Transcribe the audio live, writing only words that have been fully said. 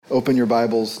Open your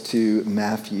Bibles to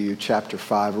Matthew chapter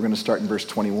 5. We're going to start in verse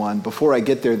 21. Before I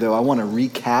get there, though, I want to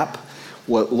recap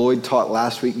what Lloyd taught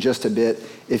last week just a bit.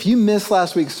 If you missed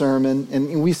last week's sermon,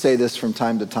 and we say this from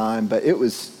time to time, but it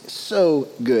was so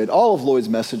good. All of Lloyd's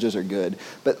messages are good,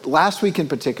 but last week in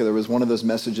particular was one of those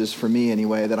messages for me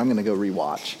anyway that I'm going to go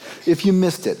rewatch. If you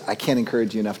missed it, I can't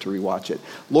encourage you enough to rewatch it.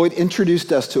 Lloyd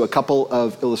introduced us to a couple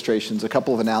of illustrations, a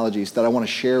couple of analogies that I want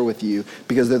to share with you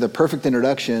because they're the perfect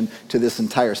introduction to this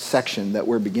entire section that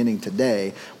we're beginning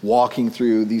today, walking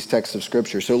through these texts of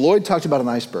Scripture. So Lloyd talked about an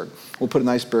iceberg. We'll put an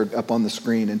iceberg up on the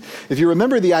screen. And if you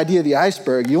remember the idea of the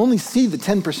iceberg, you only see the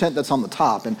 10% that's on the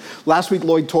top. And last week,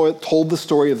 Lloyd told the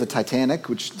story of the Titanic,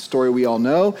 which is the story we all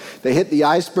know. They hit the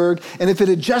iceberg. And if it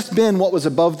had just been what was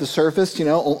above the surface,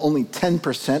 only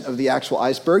 10% of the actual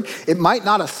iceberg, it might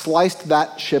not have sliced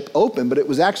that ship open, but it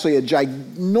was actually a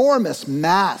ginormous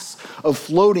mass of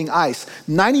floating ice.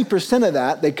 90% of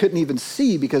that they couldn't even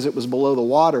see because it was below the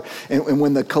water. And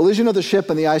when the collision of the ship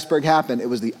and the iceberg happened, it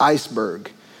was the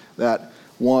iceberg that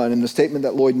won. And the statement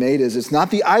that Lloyd made is, it's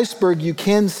not the iceberg you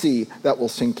can see that will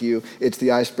sink you, it's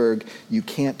the iceberg you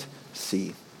can't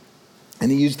see. And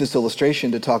he used this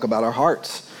illustration to talk about our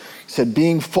hearts. He said,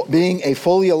 being a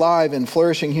fully alive and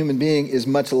flourishing human being is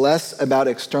much less about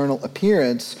external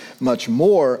appearance, much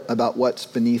more about what's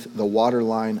beneath the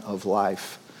waterline of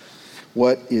life.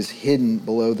 What is hidden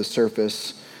below the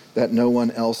surface that no one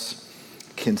else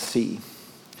can see.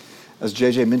 As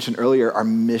JJ mentioned earlier, our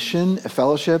mission at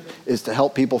Fellowship is to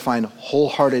help people find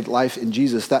wholehearted life in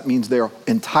Jesus. That means their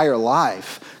entire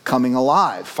life coming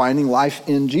alive, finding life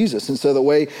in Jesus. And so the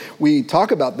way we talk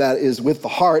about that is with the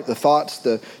heart, the thoughts,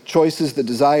 the choices, the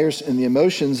desires, and the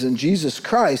emotions in Jesus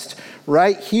Christ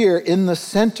right here in the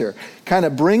center, kind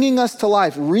of bringing us to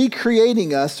life,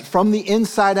 recreating us from the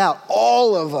inside out,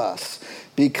 all of us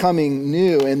becoming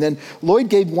new. And then Lloyd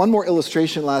gave one more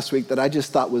illustration last week that I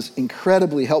just thought was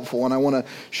incredibly helpful, and I want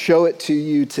to show it to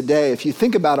you today. If you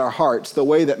think about our hearts, the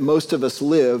way that most of us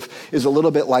live is a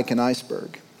little bit like an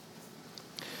iceberg.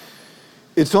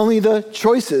 It's only the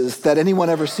choices that anyone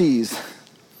ever sees,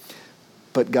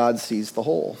 but God sees the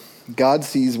whole. God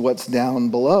sees what's down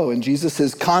below. And Jesus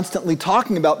is constantly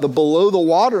talking about the below the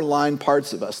waterline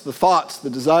parts of us, the thoughts, the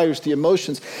desires, the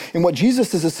emotions. And what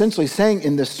Jesus is essentially saying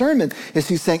in this sermon is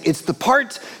he's saying it's the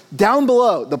part down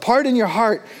below, the part in your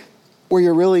heart where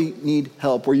you really need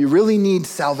help, where you really need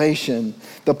salvation,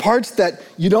 the parts that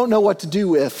you don't know what to do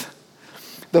with,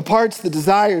 the parts, the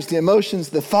desires, the emotions,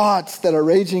 the thoughts that are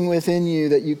raging within you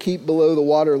that you keep below the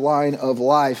waterline of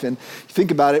life. And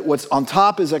think about it, what's on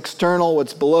top is external,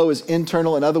 what's below is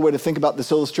internal. Another way to think about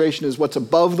this illustration is what's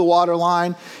above the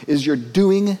waterline is your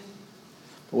doing.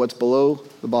 What's below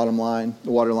the bottom line,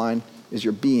 the waterline, is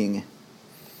your being.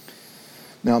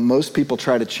 Now, most people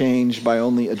try to change by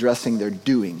only addressing their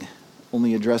doing,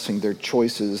 only addressing their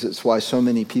choices. It's why so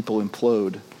many people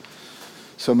implode.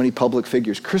 So many public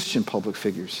figures, Christian public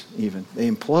figures even, they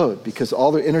implode because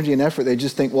all their energy and effort, they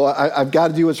just think, well, I've got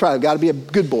to do what's right. I've got to be a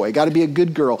good boy. I've got to be a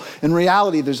good girl. In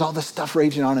reality, there's all this stuff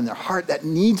raging on in their heart that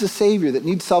needs a savior, that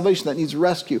needs salvation, that needs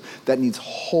rescue, that needs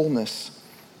wholeness.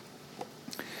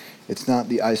 It's not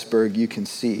the iceberg you can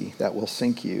see that will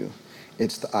sink you.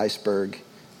 It's the iceberg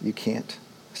you can't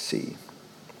see.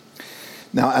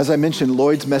 Now, as I mentioned,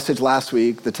 Lloyd's message last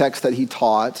week, the text that he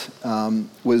taught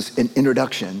was an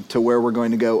introduction to where we're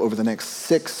going to go over the next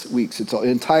 6 weeks. It's an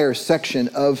entire section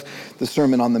of the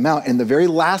Sermon on the Mount. And the very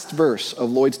last verse of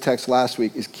Lloyd's text last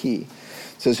week is key.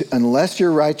 It says, unless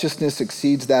your righteousness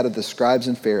exceeds that of the scribes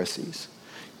and Pharisees,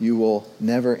 you will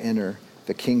never enter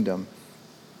the kingdom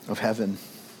of heaven.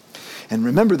 And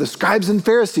remember, the scribes and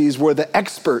Pharisees were the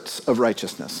experts of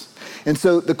righteousness. And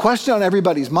so the question on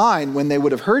everybody's mind when they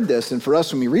would have heard this, and for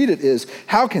us when we read it, is,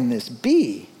 how can this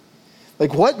be?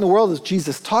 Like, what in the world is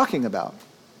Jesus talking about?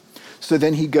 So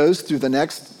then he goes through the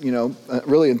next,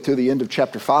 really until the end of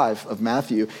chapter 5 of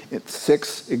Matthew,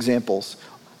 6 examples,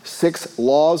 6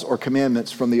 laws or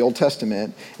commandments from the Old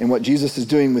Testament. And what Jesus is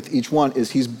doing with each one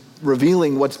is he's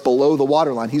revealing what's below the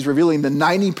waterline. He's revealing the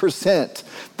 90%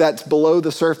 that's below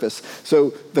the surface.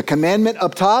 So the commandment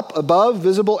up top, above,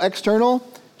 visible, external,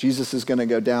 Jesus is going to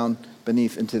go down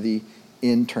beneath into the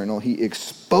internal. He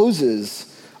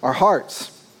exposes our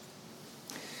hearts,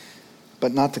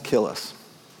 but not to kill us.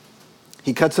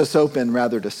 He cuts us open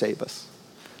rather to save us,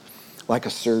 like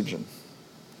a surgeon,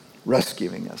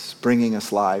 rescuing us, bringing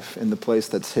us life in the place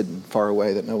that's hidden, far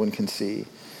away, that no one can see.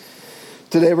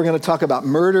 Today we're going to talk about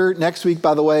murder. Next week,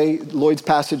 by the way, Lloyd's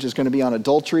passage is going to be on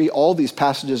adultery. All these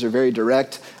passages are very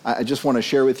direct. I just want to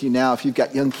share with you now, if you've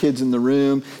got young kids in the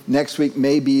room, next week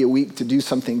may be a week to do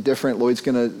something different. Lloyd's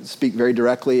going to speak very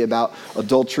directly about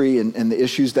adultery and the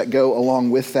issues that go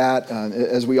along with that,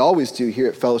 as we always do here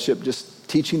at Fellowship, just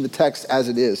teaching the text as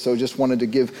it is. So just wanted to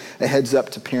give a heads up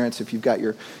to parents if you've got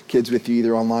your kids with you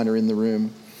either online or in the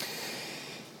room.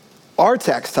 Our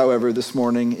text, however, this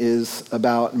morning is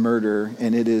about murder,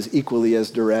 and it is equally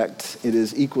as direct. It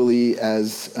is equally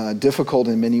as difficult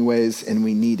in many ways, and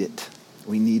we need it.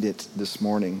 We need it this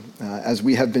morning. As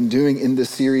we have been doing in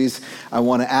this series, I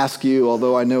want to ask you,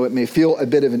 although I know it may feel a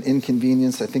bit of an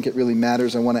inconvenience, I think it really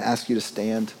matters. I want to ask you to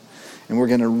stand, and we're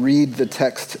going to read the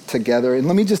text together. And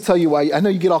let me just tell you why. I know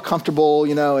you get all comfortable,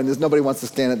 and nobody wants to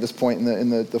stand at this point in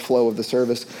the flow of the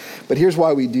service. But here's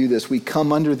why we do this. We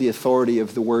come under the authority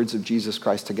of the words of Jesus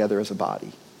Christ together as a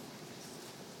body.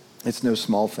 It's no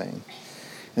small thing.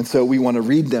 And so we want to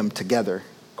read them together,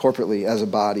 corporately, as a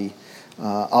body.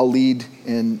 I'll lead,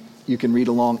 and you can read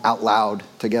along out loud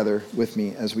together with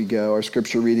me as we go. Our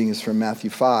scripture reading is from Matthew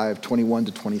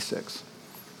 5:21-26.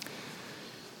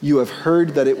 You have heard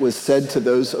that it was said to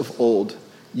those of old,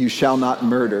 you shall not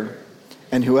murder,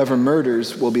 and whoever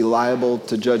murders will be liable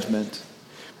to judgment.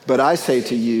 But I say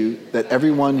to you that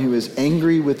everyone who is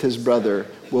angry with his brother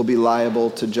will be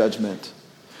liable to judgment.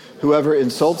 Whoever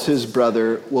insults his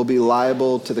brother will be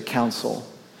liable to the council,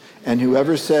 and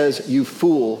whoever says, you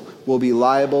fool, will be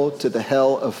liable to the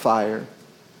hell of fire.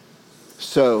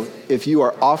 So, if you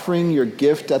are offering your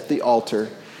gift at the altar,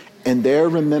 and there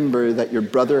remember that your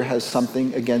brother has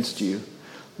something against you,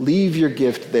 leave your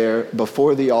gift there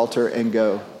before the altar and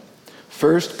go.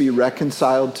 First be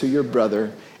reconciled to your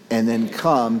brother, and then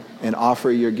come and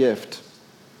offer your gift.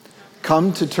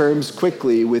 Come to terms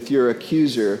quickly with your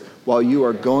accuser while you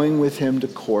are going with him to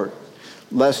court,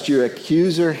 lest your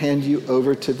accuser hand you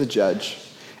over to the judge,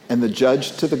 and the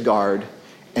judge to the guard,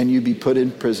 and you be put in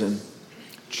prison.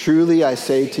 Truly I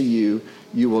say to you,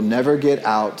 you will never get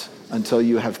out until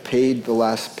you have paid the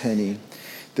last penny.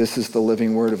 This is the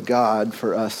living word of God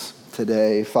for us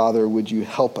today. Father, would you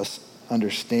help us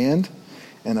understand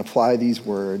and apply these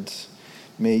words?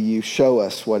 May you show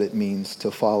us what it means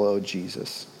to follow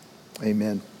Jesus.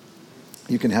 Amen.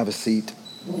 You can have a seat.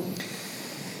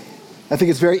 I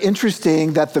think it's very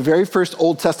interesting that the very first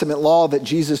Old Testament law that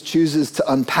Jesus chooses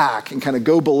to unpack and kind of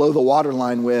go below the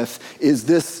waterline with is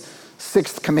this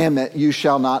sixth commandment, you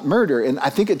shall not murder. And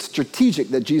I think it's strategic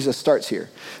that Jesus starts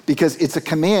here because it's a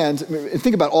command.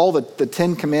 Think about all the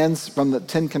 10 commands from the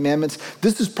 10 commandments.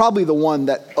 This is probably the one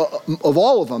that, of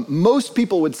all of them, most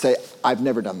people would say, I've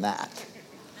never done that.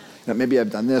 Maybe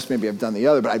I've done this, maybe I've done the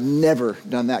other, but I've never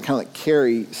done that. Kind of like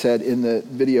Carrie said in the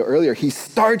video earlier. He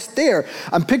starts there.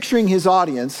 I'm picturing his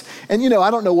audience. And,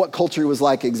 I don't know what culture was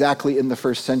like exactly in the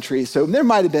first century. So there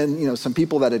might have been, some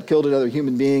people that had killed another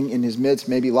human being in his midst.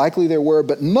 Maybe likely there were,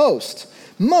 but most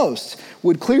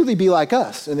would clearly be like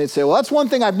us. And they'd say, well, that's one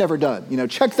thing I've never done.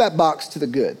 Check that box to the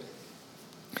good.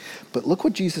 But look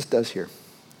what Jesus does here.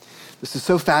 This is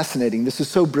so fascinating. This is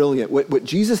so brilliant. What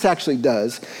Jesus actually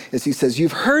does is he says,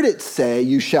 you've heard it say,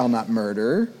 you shall not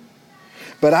murder.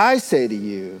 But I say to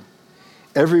you,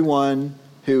 everyone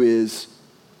who is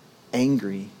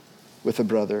angry with a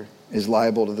brother is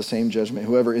liable to the same judgment.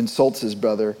 Whoever insults his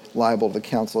brother, liable to the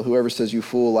council. Whoever says you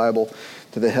fool, liable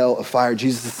to the hell of fire.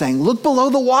 Jesus is saying, look below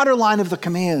the waterline of the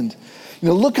command.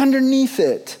 Look underneath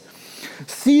it.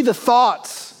 See the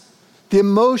thoughts, the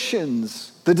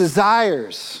emotions, the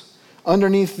desires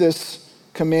underneath this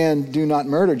command, do not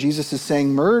murder. Jesus is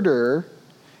saying murder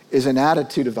is an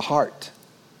attitude of the heart.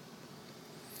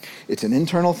 It's an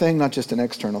internal thing, not just an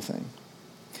external thing.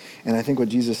 And I think what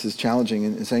Jesus is challenging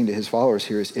and saying to his followers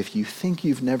here is, if you think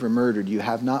you've never murdered, you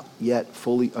have not yet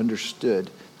fully understood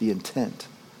the intent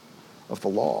of the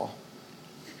law.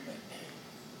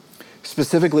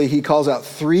 Specifically, he calls out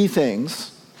 3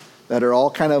 things that are all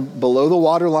kind of below the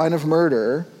waterline of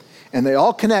murder, and they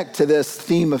all connect to this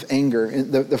theme of anger.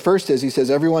 And the first is, he says,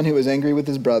 everyone who is angry with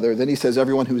his brother. Then he says,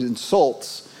 everyone who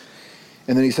insults.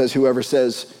 And then he says, whoever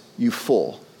says, you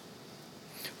fool.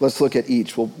 Let's look at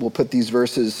each. We'll put these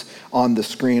verses on the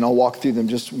screen. I'll walk through them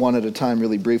just one at a time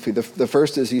really briefly. The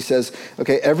first is, he says,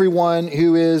 okay, everyone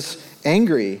who is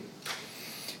angry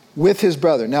with his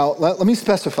brother. Now, let me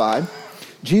specify.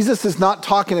 Jesus is not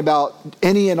talking about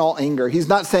any and all anger. He's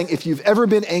not saying if you've ever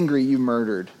been angry, you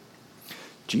murdered.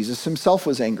 Jesus himself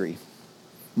was angry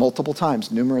multiple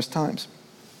times, numerous times.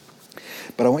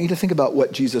 But I want you to think about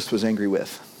what Jesus was angry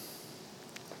with.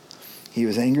 He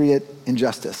was angry at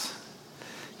injustice.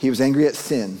 He was angry at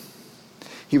sin.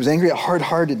 He was angry at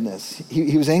hard-heartedness.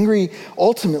 He was angry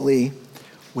ultimately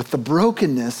with the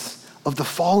brokenness of the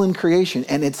fallen creation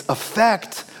and its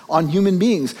effect on human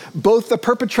beings, both the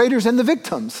perpetrators and the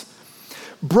victims.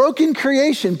 Broken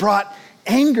creation brought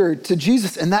anger to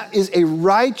Jesus, and that is a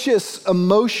righteous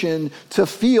emotion to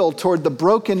feel toward the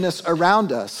brokenness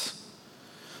around us.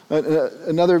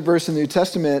 Another verse in the New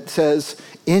Testament says,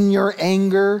 "In your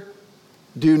anger,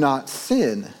 do not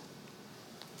sin."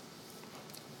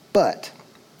 But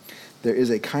there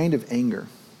is a kind of anger,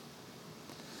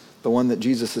 the one that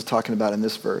Jesus is talking about in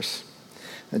this verse.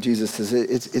 And Jesus says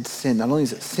it's sin. Not only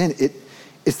is it sin,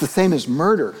 it's the same as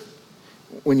murder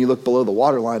when you look below the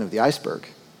waterline of the iceberg.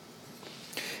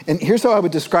 And here's how I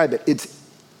would describe it. It's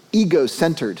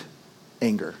ego-centered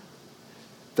anger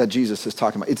that Jesus is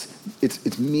talking about.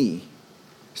 It's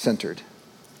me-centered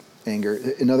anger.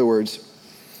 In other words,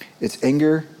 it's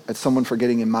anger at someone for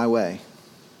getting in my way.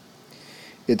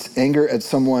 It's anger at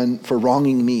someone for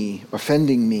wronging me,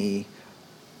 offending me,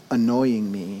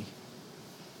 annoying me.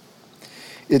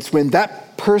 It's when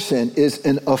that person is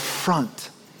an affront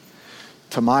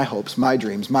to my hopes, my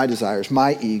dreams, my desires,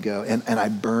 my ego, and I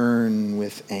burn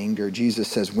with anger. Jesus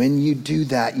says, when you do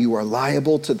that, you are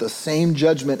liable to the same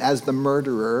judgment as the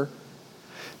murderer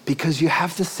because you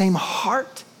have the same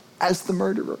heart as the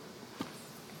murderer.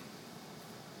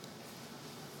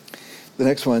 The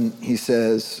next one, he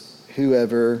says,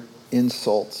 whoever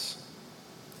insults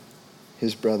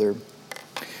his brother.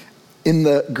 In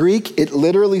the Greek, it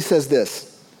literally says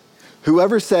this,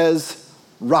 whoever says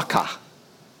raka.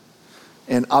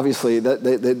 And obviously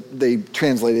they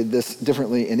translated this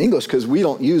differently in English because we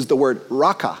don't use the word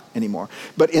raka anymore.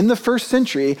 But in the first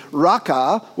century,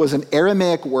 raka was an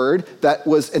Aramaic word that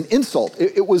was an insult.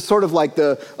 It was sort of like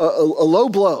a low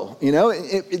blow, you know?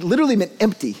 It literally meant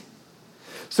empty.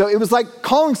 So it was like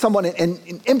calling someone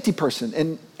an empty person,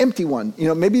 an empty one. You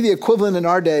know, maybe the equivalent in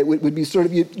our day would be sort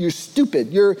of, you're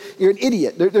stupid, you're an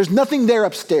idiot. There's nothing there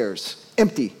upstairs,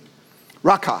 empty,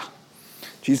 raka.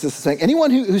 Jesus is saying, anyone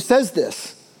who says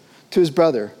this to his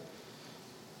brother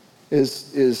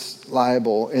is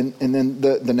liable. And then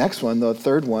the next one, the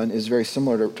third one, is very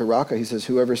similar to raka. He says,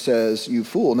 whoever says, you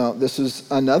fool. Now, this is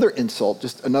another insult,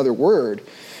 just another word.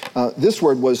 This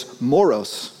word was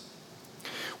moros.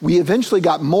 We eventually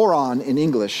got moron in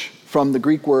English from the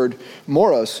Greek word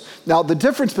moros. Now, the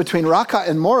difference between raka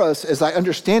and moros, as I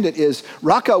understand it, is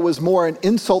raka was more an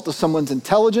insult to someone's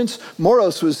intelligence.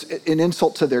 Moros was an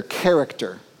insult to their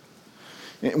character.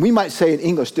 And we might say in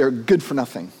English, they're good for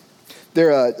nothing.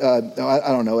 They're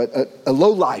a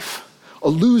low life, a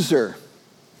loser.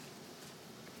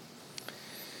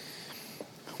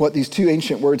 What these two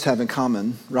ancient words have in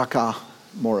common, raka,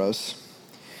 moros,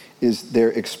 is their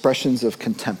expressions of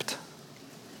contempt.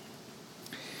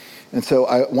 And so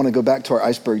I want to go back to our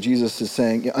iceberg. Jesus is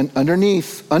saying,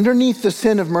 underneath the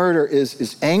sin of murder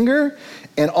is anger,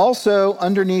 and also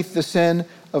underneath the sin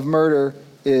of murder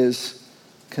is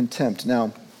contempt.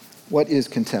 Now, what is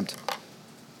contempt?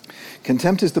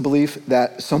 Contempt is the belief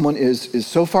that someone is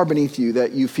so far beneath you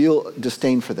that you feel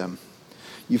disdain for them.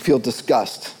 You feel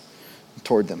disgust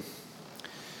toward them.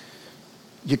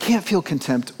 You can't feel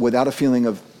contempt without a feeling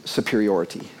of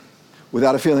superiority,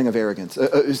 without a feeling of arrogance.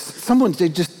 They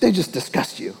just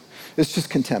disgust you. It's just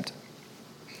contempt.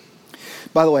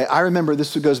 By the way, I remember,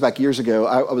 this goes back years ago,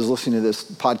 I was listening to this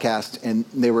podcast and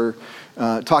they were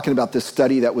talking about this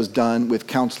study that was done with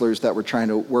counselors that were trying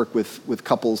to work with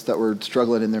couples that were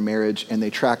struggling in their marriage, and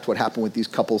they tracked what happened with these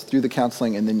couples through the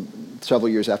counseling and then several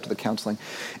years after the counseling.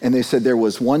 And they said there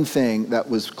was one thing that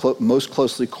was most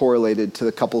closely correlated to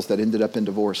the couples that ended up in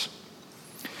divorce.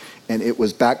 And it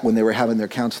was back when they were having their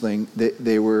counseling,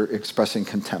 they were expressing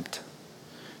contempt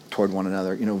toward one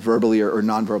another, you know, verbally or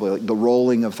non-verbally, like the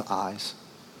rolling of the eyes.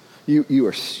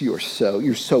 You're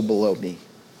so below me.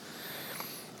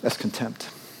 That's contempt.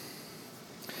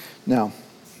 Now,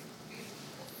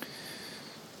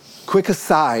 quick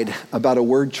aside about a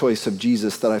word choice of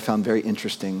Jesus that I found very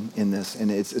interesting in this,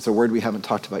 and it's a word we haven't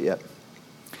talked about yet.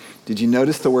 Did you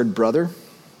notice the word brother?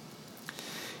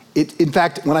 In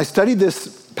fact, when I studied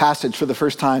this passage for the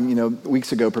first time,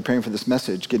 weeks ago, preparing for this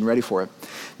message, getting ready for it,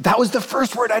 that was the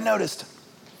first word I noticed.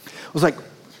 I was like,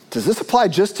 does this apply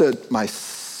just to my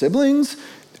siblings?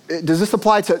 Does this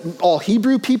apply to all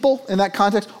Hebrew people in that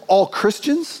context? All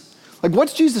Christians? Like,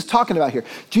 what's Jesus talking about here?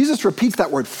 Jesus repeats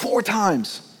that word 4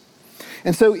 times.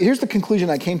 And so here's the conclusion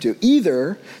I came to.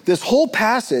 Either this whole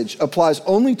passage applies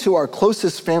only to our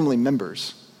closest family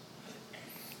members,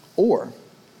 or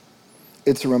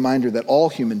it's a reminder that all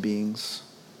human beings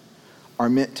are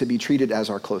meant to be treated as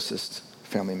our closest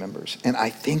family members. And I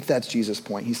think that's Jesus'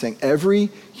 point. He's saying every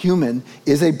human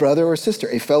is a brother or sister,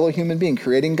 a fellow human being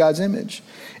creating God's image,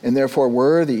 and therefore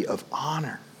worthy of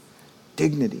honor,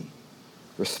 dignity,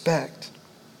 respect.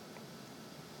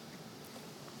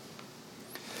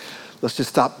 Let's just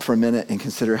stop for a minute and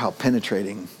consider how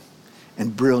penetrating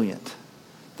and brilliant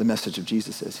the message of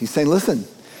Jesus is. He's saying, listen,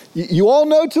 you all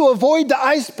know to avoid the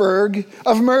iceberg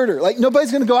of murder. Like,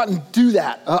 nobody's going to go out and do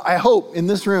that, I hope, in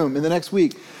this room in the next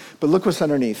week. But look what's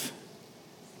underneath.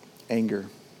 Anger,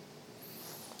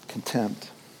 contempt.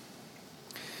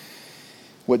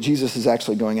 What Jesus is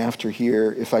actually going after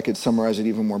here, if I could summarize it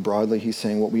even more broadly, he's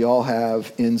saying what we all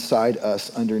have inside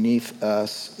us, underneath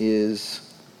us,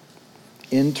 is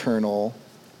internal,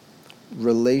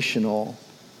 relational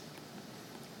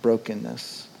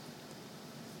brokenness.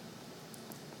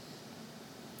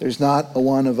 There's not a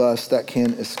one of us that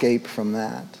can escape from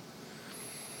that.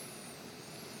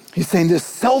 He's saying this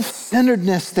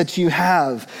self-centeredness that you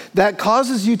have that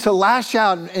causes you to lash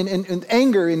out in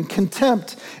anger and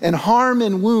contempt and harm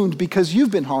and wound because you've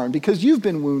been harmed, because you've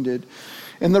been wounded.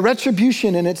 And the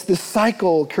retribution, and it's this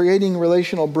cycle creating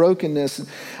relational brokenness.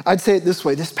 I'd say it this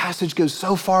way, this passage goes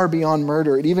so far beyond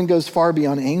murder. It even goes far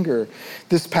beyond anger.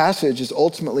 This passage is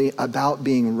ultimately about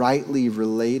being rightly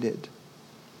related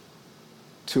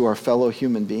to our fellow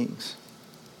human beings.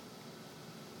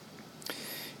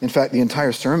 In fact, the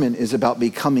entire sermon is about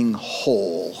becoming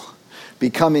whole,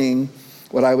 becoming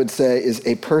what I would say is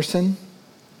a person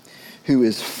who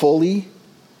is fully,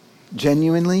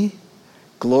 genuinely,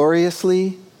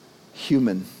 gloriously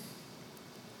human.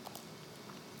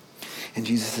 And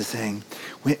Jesus is saying,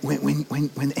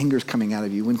 when anger is coming out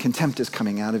of you, when contempt is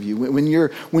coming out of you, when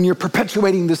you're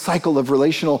perpetuating this cycle of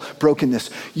relational brokenness,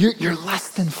 you're less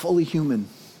than fully human.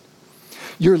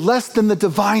 You're less than the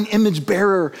divine image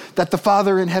bearer that the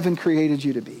Father in heaven created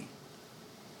you to be.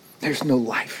 There's no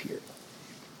life here.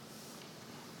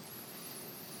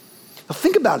 Now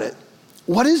think about it.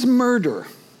 What is murder?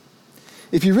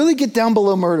 If you really get down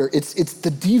below murder, it's the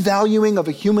devaluing of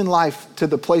a human life to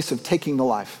the place of taking the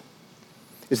life.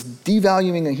 It's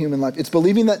devaluing a human life. It's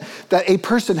believing that a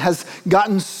person has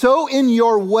gotten so in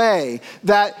your way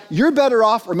that you're better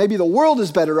off, or maybe the world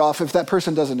is better off if that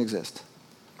person doesn't exist.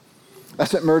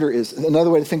 That's what murder is. Another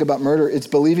way to think about murder, it's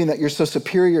believing that you're so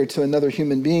superior to another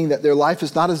human being that their life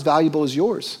is not as valuable as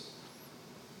yours.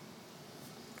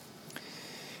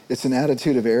 It's an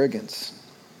attitude of arrogance,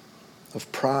 of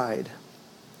pride,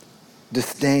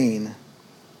 disdain,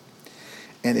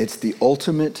 and it's the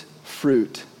ultimate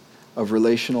fruit of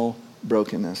relational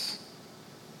brokenness.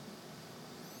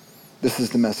 This is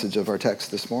the message of our text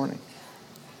this morning.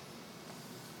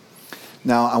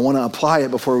 Now, I want to apply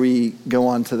it before we go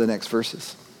on to the next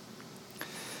verses.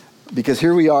 Because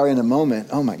here we are in a moment,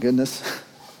 oh my goodness,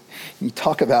 you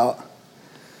talk about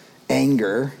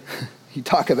anger, you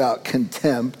talk about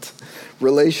contempt,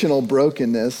 relational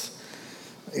brokenness.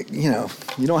 You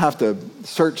don't have to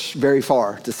search very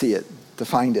far to see it, to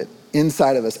find it,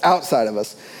 inside of us, outside of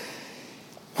us.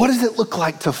 What does it look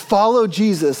like to follow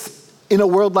Jesus in a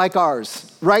world like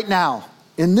ours, right now,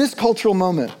 in this cultural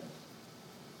moment?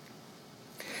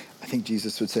 I think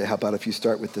Jesus would say, how about if you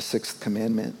start with the 6th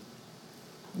commandment?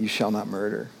 You shall not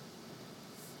murder.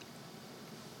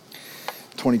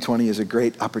 2020 is a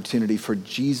great opportunity for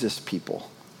Jesus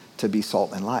people to be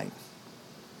salt and light.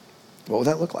 What would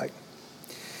that look like?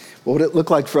 What would it look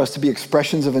like for us to be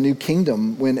expressions of a new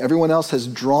kingdom when everyone else has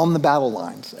drawn the battle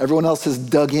lines? Everyone else has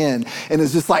dug in and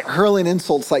is just like hurling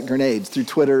insults like grenades through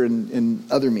Twitter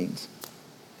and other means.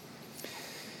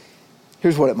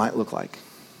 Here's what it might look like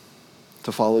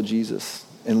to follow Jesus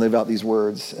and live out these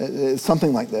words. It's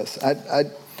something like this.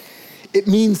 It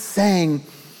means saying,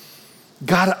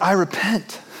 God, I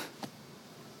repent.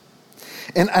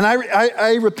 And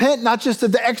I repent not just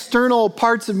of the external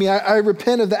parts of me. I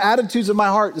repent of the attitudes of my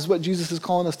heart, is what Jesus is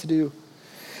calling us to do.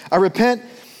 I repent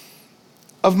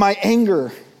of my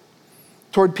anger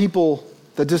toward people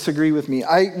that disagree with me.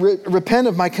 I repent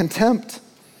of my contempt.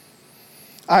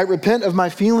 I repent of my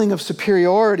feeling of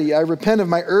superiority. I repent of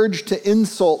my urge to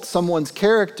insult someone's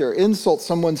character, insult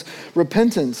someone's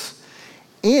repentance.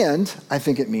 And I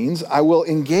think it means I will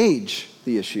engage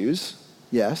the issues,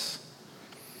 yes,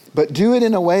 but do it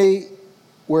in a way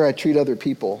where I treat other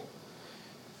people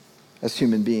as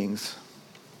human beings,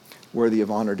 worthy of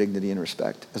honor, dignity, and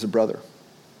respect, as a brother,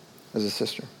 as a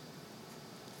sister.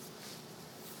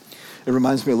 It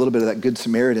reminds me a little bit of that Good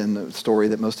Samaritan story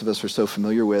that most of us are so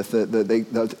familiar with.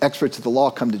 The experts of the law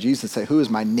come to Jesus and say, who is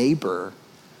my neighbor?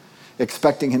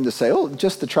 Expecting him to say, oh,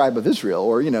 just the tribe of Israel,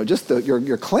 or just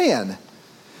your clan.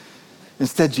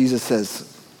 Instead, Jesus says,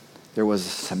 there was a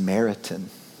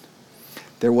Samaritan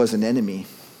there was an enemy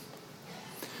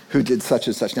who did such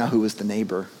and such. Now, who was the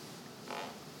neighbor?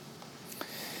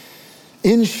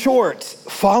 In short,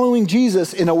 following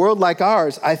Jesus in a world like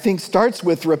ours, I think starts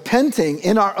with repenting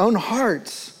in our own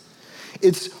hearts.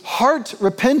 It's heart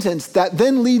repentance that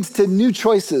then leads to new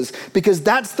choices, because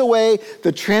that's the way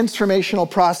the transformational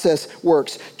process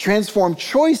works. Transformed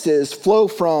choices flow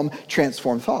from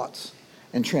transformed thoughts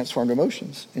and transformed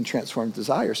emotions and transformed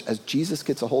desires as Jesus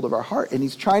gets a hold of our heart. And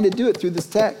he's trying to do it through this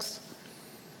text.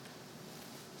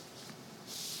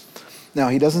 Now,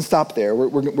 he doesn't stop there.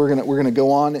 We're gonna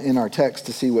go on in our text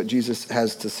to see what Jesus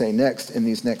has to say next in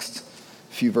these next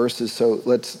few verses. So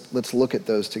let's look at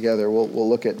those together. We'll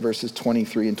look at verses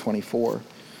 23 and 24.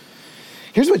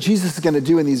 Here's what Jesus is going to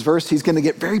do in these verses. He's going to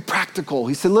get very practical.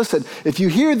 He said, listen, if you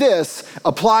hear this,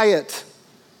 apply it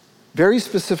very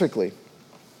specifically.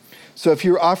 So if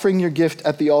you're offering your gift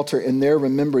at the altar and there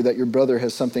remember that your brother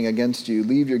has something against you,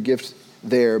 leave your gift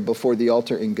there before the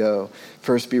altar and go.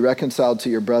 First be reconciled to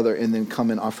your brother and then come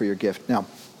and offer your gift. Now,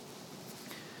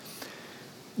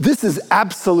 this is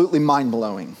absolutely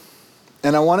mind-blowing.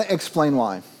 And I want to explain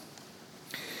why.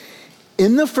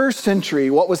 In the first century,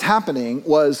 what was happening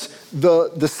was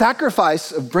the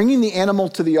sacrifice of bringing the animal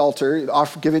to the altar,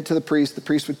 give it to the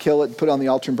priest would kill it, put it on the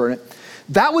altar and burn it.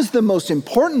 That was the most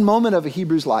important moment of a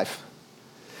Hebrew's life.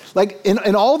 Like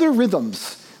in all their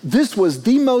rhythms, this was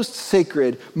the most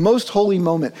sacred, most holy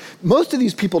moment. Most of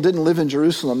these people didn't live in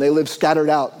Jerusalem. They lived scattered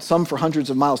out, some for hundreds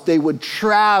of miles. They would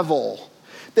travel.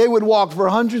 They would walk for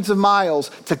hundreds of miles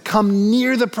to come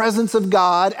near the presence of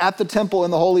God at the temple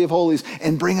in the Holy of Holies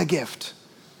and bring a gift.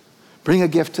 Bring a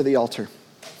gift to the altar.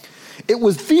 It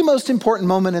was the most important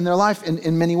moment in their life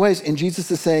in many ways. And Jesus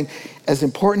is saying, as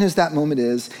important as that moment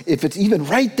is, if it's even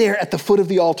right there at the foot of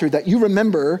the altar that you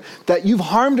remember that you've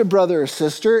harmed a brother or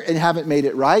sister and haven't made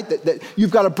it right, that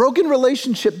you've got a broken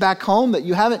relationship back home, that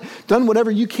you haven't done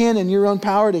whatever you can in your own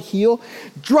power to heal,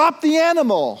 drop the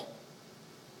animal.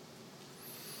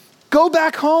 Go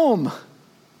back home.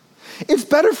 It's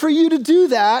better for you to do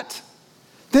that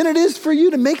than it is for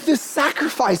you to make this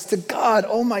sacrifice to God.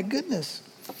 Oh my goodness.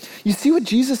 You see what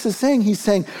Jesus is saying? He's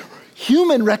saying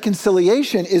human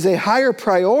reconciliation is a higher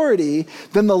priority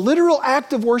than the literal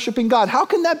act of worshiping God. How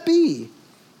can that be?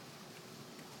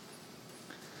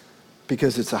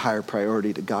 Because it's a higher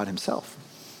priority to God himself.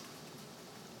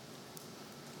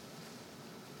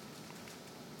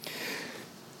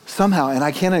 Somehow, and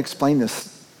I can't explain this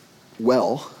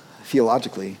well,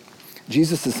 theologically,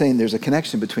 Jesus is saying there's a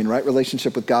connection between right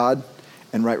relationship with God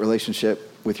and right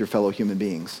relationship with your fellow human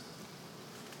beings.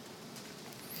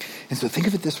 And so think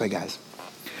of it this way, guys.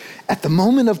 At the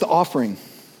moment of the offering,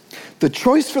 the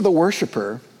choice for the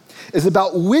worshiper is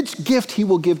about which gift he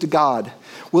will give to God.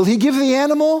 Will he give the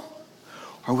animal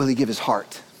or will he give his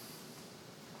heart?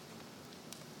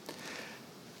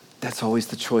 That's always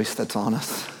the choice that's on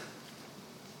us.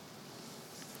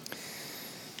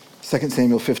 2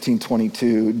 Samuel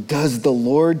 15:22, does the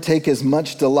Lord take as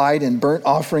much delight in burnt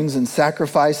offerings and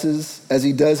sacrifices as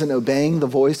he does in obeying the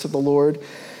voice of the Lord?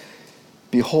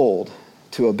 Behold,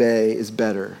 to obey is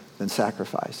better than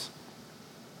sacrifice.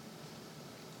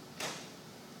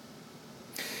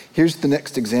 Here's the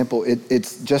next example.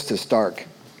 It's just as stark.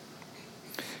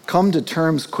 Come to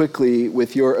terms quickly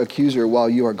with your accuser while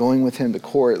you are going with him to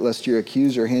court, lest your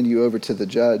accuser hand you over to the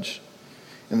judge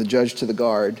and the judge to the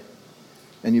guard,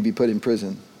 and you be put in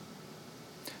prison.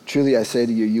 Truly I say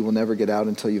to you, you will never get out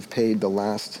until you've paid the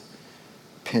last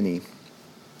penny.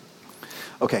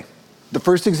 Okay, the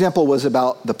first example was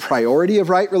about the priority of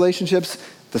right relationships.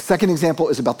 The second example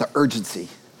is about the urgency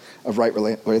of right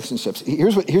relationships.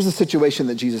 Here's the situation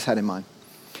that Jesus had in mind.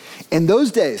 In those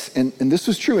days, and this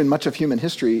was true in much of human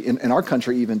history, in our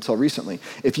country even until recently,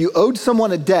 if you owed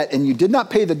someone a debt and you did not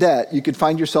pay the debt, you could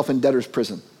find yourself in debtor's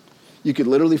prison. You could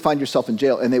literally find yourself in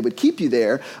jail, and they would keep you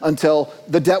there until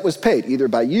the debt was paid, either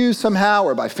by you somehow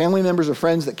or by family members or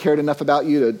friends that cared enough about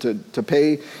you to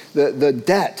pay the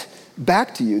debt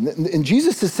back to you. And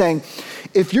Jesus is saying,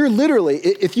 if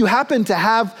you happen to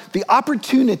have the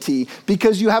opportunity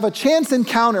because you have a chance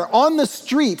encounter on the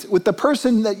street with the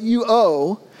person that you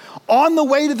owe, on the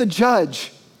way to the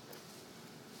judge,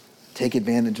 take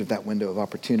advantage of that window of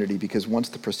opportunity, because once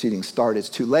the proceedings start, it's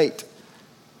too late.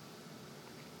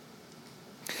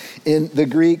 In the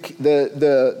Greek,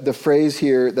 the phrase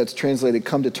here that's translated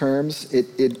come to terms,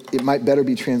 it might better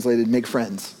be translated make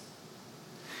friends.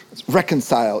 It's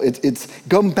reconcile. It's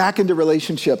go back into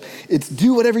relationship. It's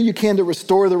do whatever you can to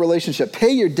restore the relationship.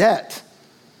 Pay your debt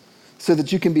so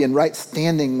that you can be in right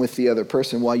standing with the other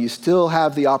person while you still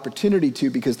have the opportunity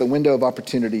to, because the window of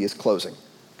opportunity is closing.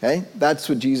 Okay? That's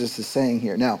what Jesus is saying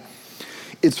here. Now,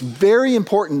 it's very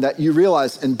important that you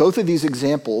realize in both of these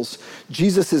examples,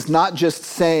 Jesus is not just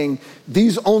saying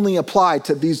these only apply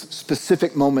to these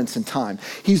specific moments in time.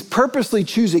 He's purposely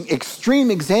choosing extreme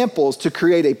examples to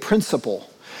create a principle.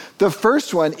 The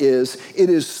first one is, it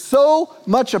is so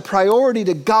much a priority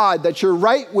to God that you're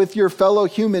right with your fellow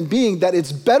human being that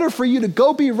it's better for you to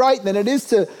go be right than it is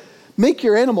to make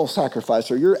your animal sacrifice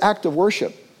or your act of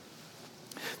worship.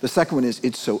 The second one is,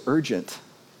 it's so urgent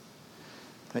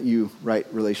that you right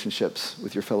relationships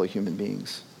with your fellow human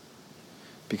beings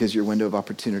because your window of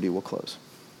opportunity will close.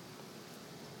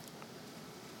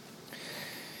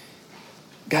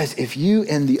 Guys, if you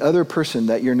and the other person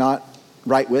that you're not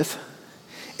right with,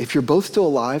 if you're both still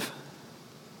alive,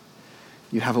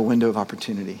 you have a window of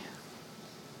opportunity.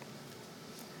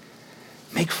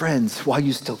 Make friends while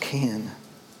you still can.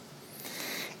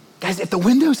 Guys, if the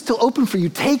window's still open for you,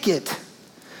 take it,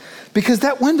 because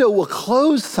that window will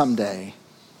close someday.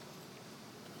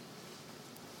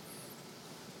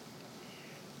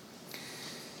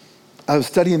 I was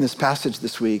studying this passage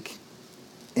this week,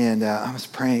 and I was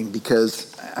praying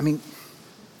because,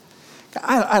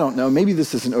 I don't know, maybe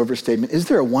this is an overstatement. Is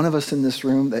there a one of us in this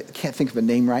room that can't think of a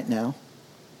name right now?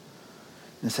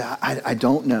 And say, I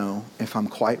don't know if I'm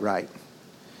quite right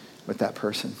with that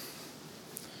person.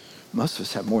 Most of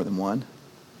us have more than one.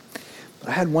 But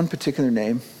I had one particular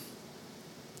name,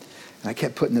 and I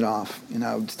kept putting it off.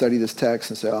 I would study this text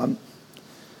and say,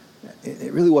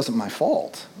 it really wasn't my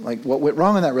fault. Like, what went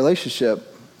wrong in that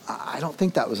relationship, I don't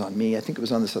think that was on me. I think it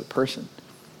was on this other person.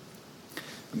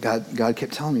 God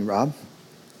kept telling me, Rob,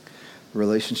 the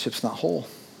relationship's not whole.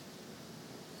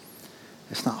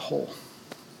 It's not whole.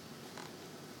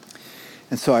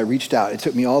 And so I reached out. It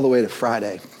took me all the way to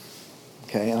Friday.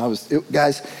 Okay, and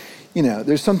guys,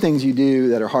 there's some things you do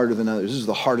that are harder than others. This is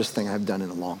the hardest thing I've done in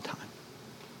a long time.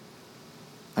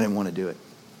 I didn't want to do it.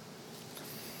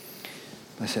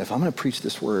 I said, if I'm going to preach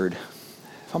this word,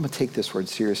 if I'm going to take this word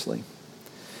seriously,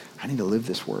 I need to live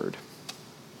this word.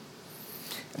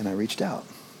 And I reached out.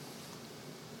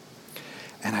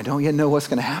 And I don't yet know what's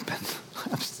going to happen.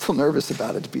 I'm still nervous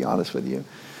about it, to be honest with you.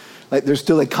 Like, there's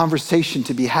still a conversation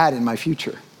to be had in my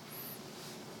future.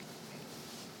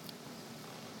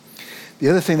 The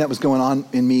other thing that was going on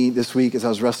in me this week as I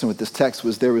was wrestling with this text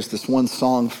was there was this one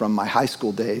song from my high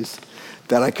school days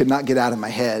that I could not get out of my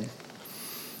head.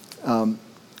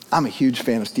 I'm a huge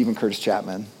fan of Stephen Curtis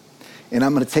Chapman, and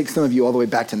I'm going to take some of you all the way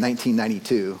back to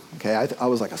 1992. Okay, I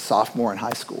was like a sophomore in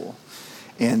high school,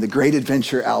 and the Great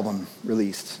Adventure album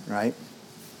released, right?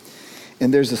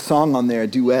 And there's a song on there, a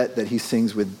duet that he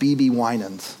sings with B.B.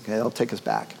 Winans. Okay, that'll take us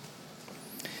back.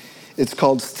 It's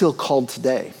called Still Called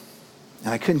Today,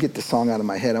 and I couldn't get the song out of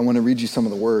my head. I want to read you some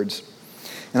of the words.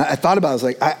 And I thought about it, I was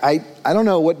like, I don't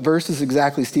know what verses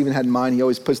exactly Stephen had in mind. He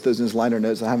always puts those in his liner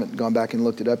notes. I haven't gone back and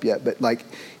looked it up yet. But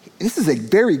this is a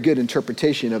very good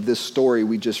interpretation of this story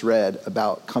we just read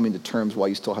about coming to terms while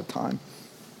you still have time.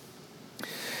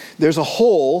 There's a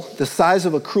hole the size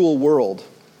of a cruel world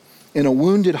in a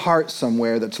wounded heart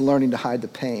somewhere that's learning to hide the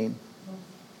pain.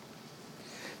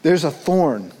 There's a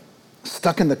thorn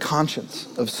stuck in the conscience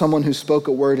of someone who spoke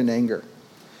a word in anger,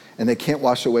 and they can't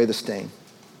wash away the stain.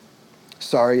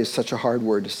 Sorry is such a hard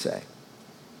word to say.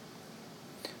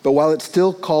 But while it's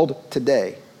still called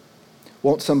today,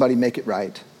 won't somebody make it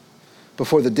right?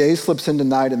 Before the day slips into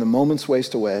night and the moments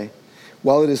waste away,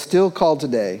 while it is still called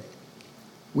today,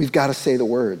 we've got to say the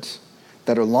words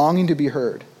that are longing to be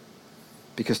heard,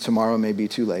 because tomorrow may be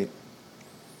too late.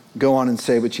 Go on and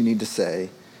say what you need to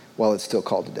say while it's still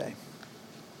called today.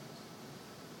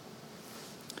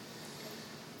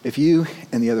 If you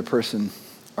and the other person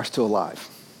are still alive,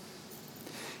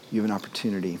 you have an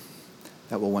opportunity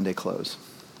that will one day close.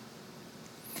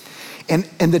 And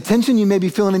the tension you may be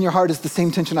feeling in your heart is the same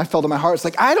tension I felt in my heart. It's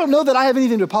like, I don't know that I have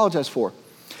anything to apologize for.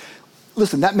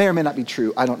 Listen, that may or may not be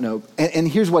true. I don't know. And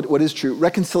here's what is true.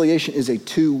 Reconciliation is a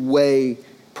two-way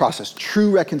process.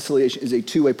 True reconciliation is a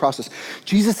two-way process.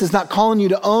 Jesus is not calling you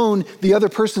to own the other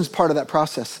person's part of that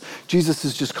process. Jesus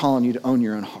is just calling you to own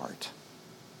your own heart.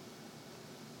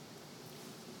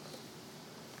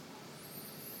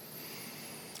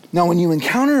 Now, when you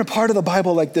encounter a part of the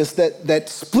Bible like this that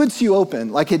splits you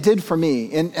open, like it did for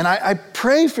me, and I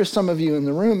pray for some of you in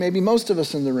the room, maybe most of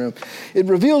us in the room, it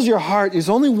reveals your heart. There's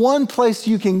only one place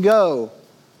you can go.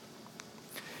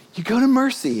 You go to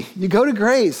mercy. You go to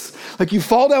grace. Like, you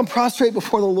fall down prostrate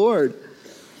before the Lord.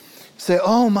 Say,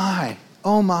 oh my,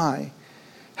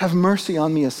 have mercy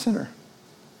on me, a sinner.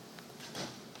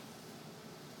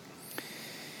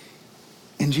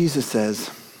 And Jesus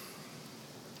says,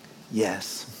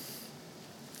 yes,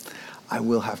 I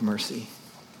will have mercy.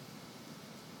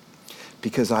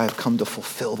 because I have come to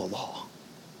fulfill the law.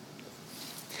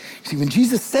 See, when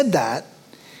Jesus said that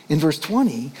in verse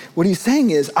 20, what he's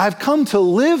saying is, I've come to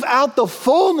live out the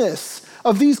fullness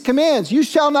of these commands. You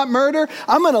shall not murder.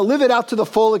 I'm going to live it out to the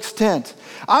full extent.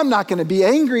 I'm not going to be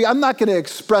angry. I'm not going to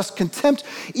express contempt,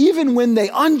 even when they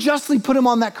unjustly put him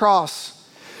on that cross.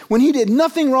 When he did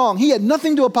nothing wrong, he had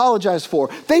nothing to apologize for.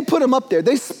 They put him up there.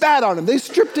 They spat on him. They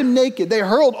stripped him naked. They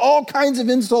hurled all kinds of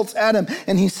insults at him.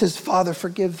 And he says, Father,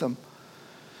 forgive them.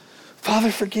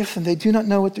 Father, forgive them. They do not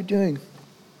know what they're doing.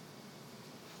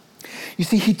 You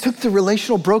see, he took the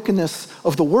relational brokenness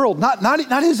of the world,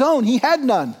 not his own. He had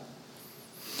none.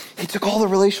 He took all the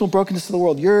relational brokenness of the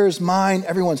world, yours, mine,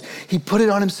 everyone's. He put it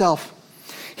on himself.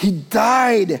 He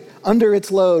died under its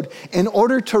load in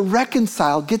order to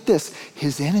reconcile, get this,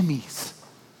 his enemies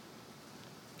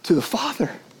to the Father.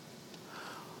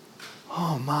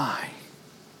 Oh my.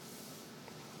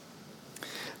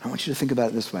 I want you to think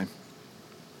about it this way.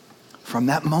 From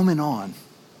that moment on,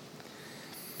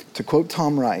 to quote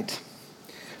Tom Wright,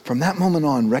 from that moment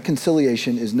on,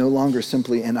 reconciliation is no longer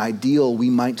simply an ideal we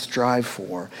might strive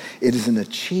for. It is an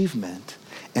achievement,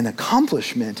 an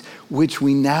accomplishment, which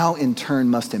we now in turn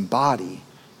must embody.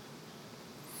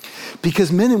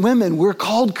 Because men and women, we're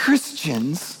called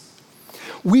Christians.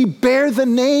 We bear the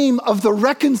name of the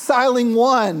reconciling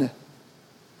one.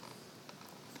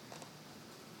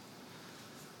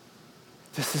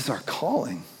 This is our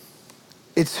calling.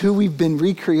 It's who we've been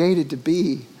recreated to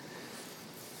be.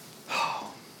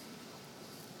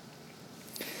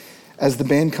 As the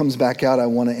band comes back out, I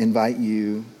want to invite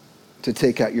you to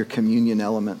take out your communion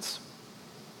elements.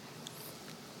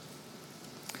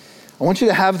 I want you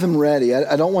to have them ready.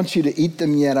 I don't want you to eat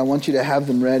them yet. I want you to have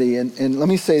them ready. And let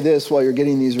me say this while you're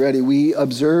getting these ready. We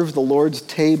observe the Lord's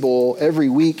table every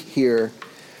week here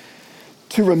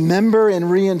to remember and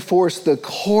reinforce the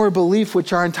core belief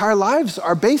which our entire lives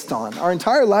are based on. Our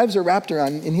entire lives are wrapped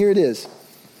around, and here it is.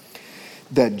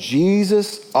 That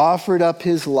Jesus offered up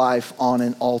his life on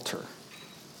an altar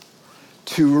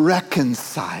to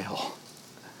reconcile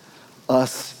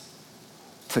us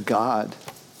to God,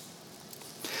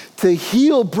 to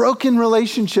heal broken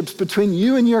relationships between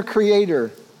you and your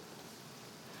Creator,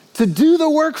 to do the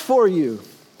work for you.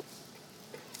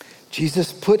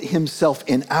 Jesus put himself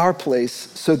in our place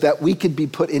so that we could be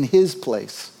put in his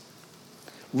place,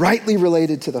 rightly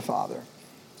related to the Father.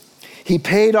 He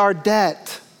paid our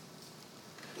debt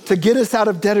to get us out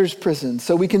of debtor's prison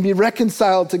so we can be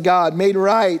reconciled to God, made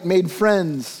right, made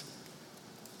friends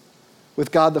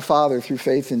with God the Father through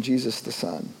faith in Jesus the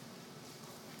Son.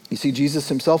 You see, Jesus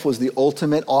himself was the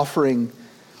ultimate offering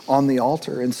on the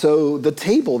altar. And so the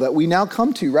table that we now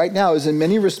come to right now is in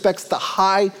many respects the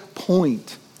high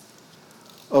point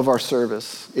of our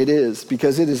service. It is,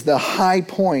 because it is the high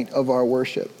point of our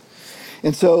worship.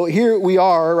 And so here we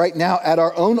are right now at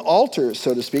our own altar,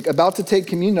 so to speak, about to take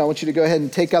communion. I want you to go ahead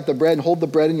and take out the bread and hold the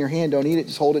bread in your hand. Don't eat it,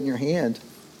 just hold it in your hand.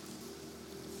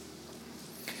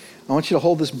 I want you to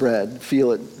hold this bread,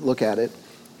 feel it, look at it,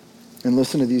 and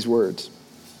listen to these words.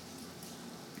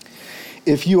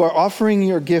 If you are offering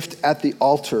your gift at the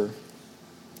altar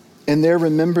and there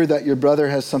remember that your brother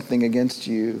has something against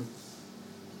you,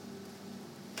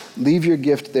 leave your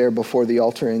gift there before the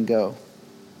altar and go.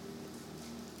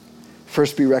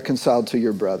 First be reconciled to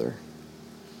your brother,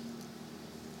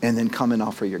 and then come and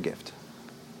offer your gift.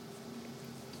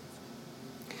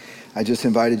 I just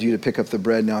invited you to pick up the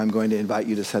bread. Now I'm going to invite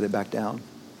you to set it back down.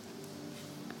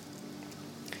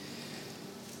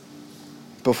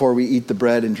 Before we eat the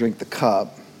bread and drink the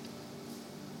cup,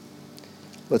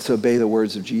 let's obey the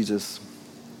words of Jesus.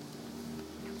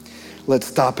 Let's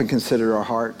stop and consider our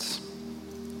hearts.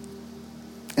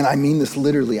 And I mean this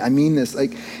literally. I mean this.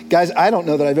 Like, guys, I don't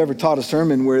know that I've ever taught a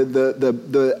sermon where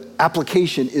the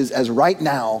application is as right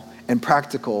now and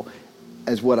practical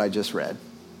as what I just read.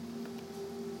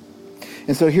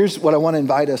 And so here's what I want to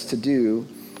invite us to do.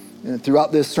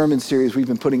 Throughout this sermon series, we've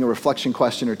been putting a reflection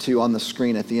question or two on the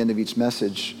screen at the end of each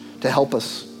message to help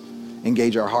us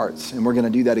engage our hearts. And we're going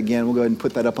to do that again. We'll go ahead and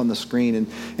put that up on the screen.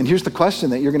 And here's the question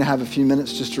that you're going to have a few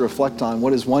minutes just to reflect on.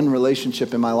 What is one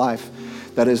relationship in my life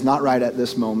that is not right at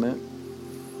this moment?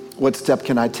 What step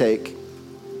can I take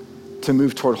to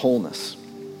move toward wholeness?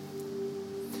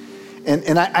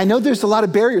 And I know there's a lot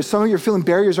of barriers. Some of you are feeling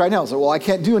barriers right now. It's like, well, I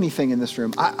can't do anything in this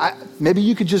room. Maybe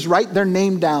you could just write their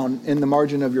name down in the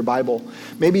margin of your Bible.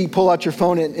 Maybe pull out your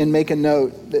phone and make a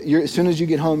note that as soon as you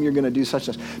get home, you're going to do such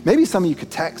and such. Maybe some of you could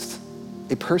text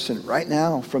a person right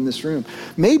now from this room.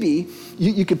 Maybe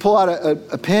you could pull out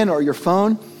a pen or your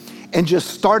phone and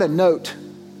just start a note,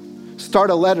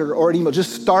 start a letter or an email.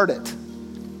 Just start it.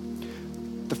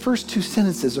 The first two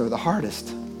sentences are the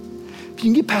hardest. If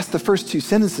you can get past the first two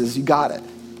sentences, you got it.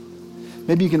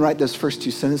 Maybe you can write those first two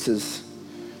sentences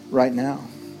right now.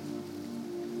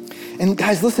 And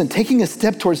guys, listen, taking a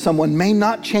step towards someone may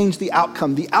not change the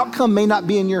outcome. The outcome may not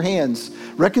be in your hands.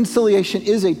 Reconciliation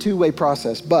is a two-way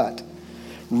process, but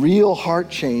real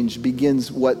heart change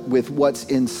begins with what's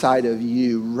inside of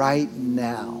you right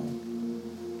now.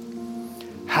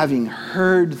 Having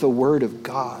heard the word of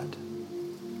God,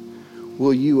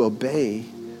 will you obey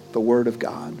the word of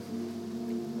God?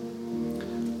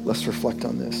 Let's reflect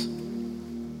on this.